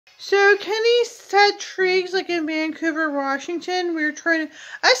So Kenny had trees like in Vancouver, Washington. We were trying to.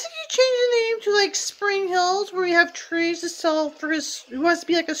 I think you change the name to like Spring Hills, where we have trees to sell for his. He wants to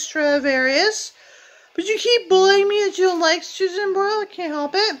be like a Stradivarius. But you keep bullying me that you don't like Susan Boyle. I can't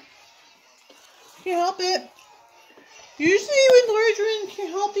help it. Can't help it. Usually when Lordran can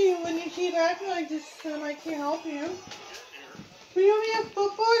help you when you keep acting like this, I can't help you. But you want me a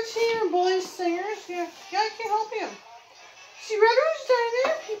football team or bully singers? Yeah, I can't help you. See, Redwood's down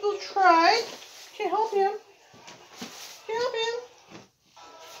there. People tried. Can't help him. Can't help him.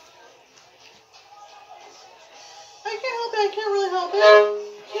 I can't help it. I can't really help it.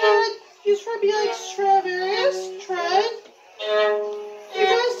 Can't. He's trying to be like Stradivarius. Tried. You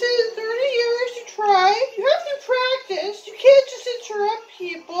guys did 30 years. You tried. You have to practice. You can't just interrupt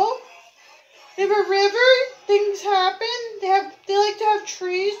people. They have a river. Things happen. They like to have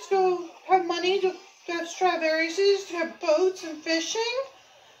trees to go have money to have Stradivariuses, to have boats and fishing.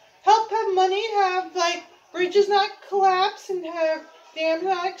 Help have money to have like bridges not collapse and have dams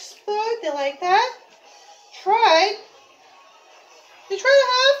not explode. They like that. Tried. They try to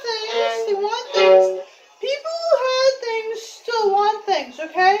have things. They want things. People who had things still want things,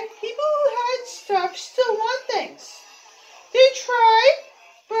 okay? People who had stuff still want things. They tried,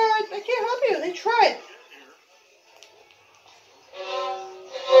 but I can't help you. They tried.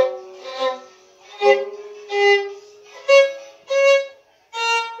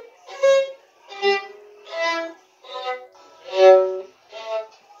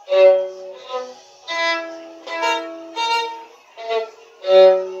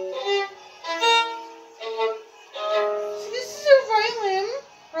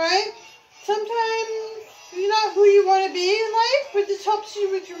 Helps you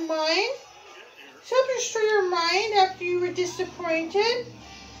with your mind. This helps you restore your mind after you were disappointed.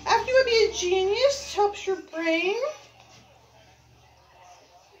 After you would be a genius, it helps your brain.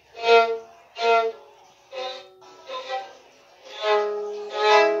 My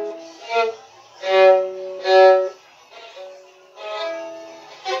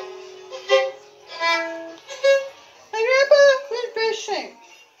grandpa went fishing.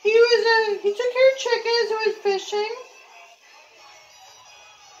 He took care of chickens and went fishing.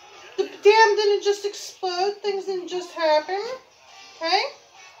 The dam didn't just explode. Things didn't just happen. Okay?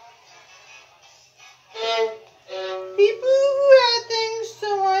 People who had things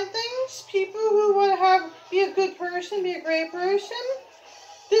still want things. People who want to be a good person, be a great person.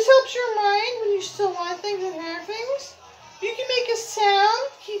 This helps your mind when you still want things and have things. You can make a sound.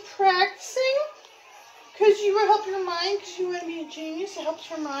 Keep practicing. Because you will help your mind. Because you want to be a genius. It helps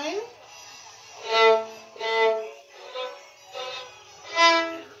your mind.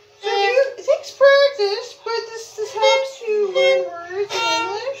 It takes practice, but this helps you learn words in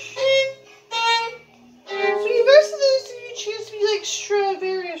English. So you guys this give you a chance to be like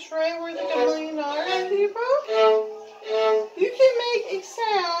Stradivarius, right? Worth like $1 million, people. You can make a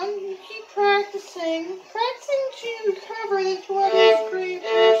sound. You keep practicing to recover that you are this great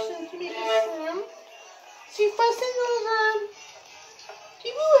person to make a sound. So you're fussing over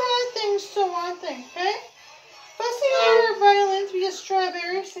people who had things still want things, okay? Fussing over violins because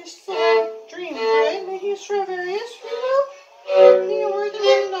Stradivarius, they still have dreams, right? Making a Stradivarius, you know? Being worth $1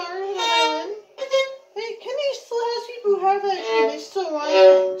 million in a violin. Kenny still has people who have that dream. They still want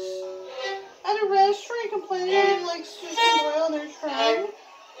things. At a restaurant, complaining they didn't like Susan Boyle and they're trying.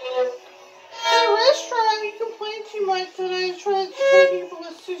 At a restaurant, you complain too much that I tried to tell people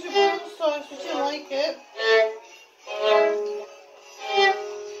with Susan Boyle sauce, but didn't like it.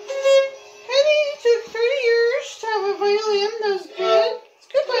 Kenny took 30 years to have a violin that was good. It's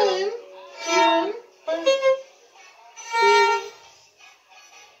a good violin.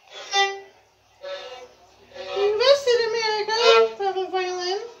 He invested in America to have a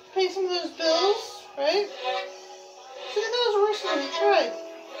violin, pay some of those bills, right? So that was worse than he tried.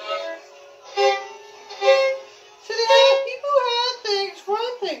 So they had people who had things,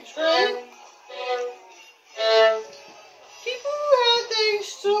 want things, right? People who had things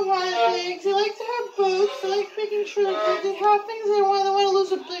still want things. They like to have boats. They like making sure that they have things they want. They want to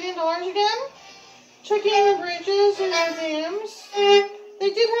lose $1 billion again. Checking on the bridges and the dams. They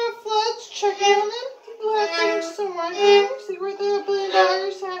did have floods. Checking on them. People who had things still want things. They worth $1 billion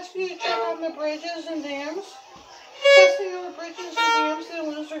to ask you to check on the bridges and dams. Testing over bridges and dams so they don't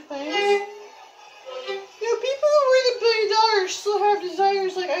lose their things. You know, people who worth $1 billion still have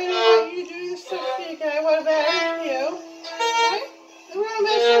desires like, I don't want you to do this stuff to me, guy. What about you? Okay? They want to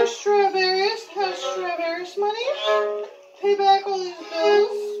invest in Stradivarius, have Stradivarius money, pay back all these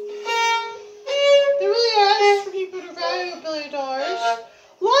bills. They really ask for people to value $1 billion.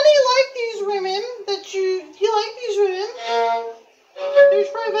 Lonnie liked these women that you like these women. There's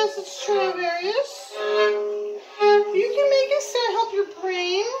my best at Stradivarius. You can make a sound, help your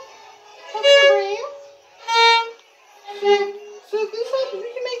brain. Help your brain. So this helps you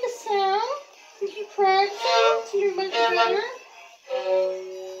can make a sound. You keep practicing to do much better.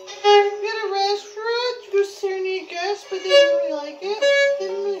 You get a rest for it. You go serenade guests, but they didn't really like it. They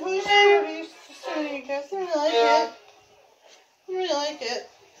didn't really host parties to serenade guests. They didn't really like it. They didn't really like it.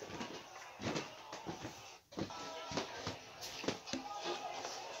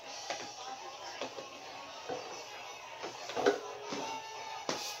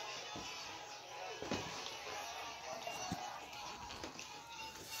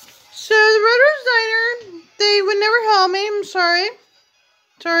 So the rotor designer, they would never help me. I'm sorry.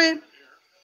 Sorry.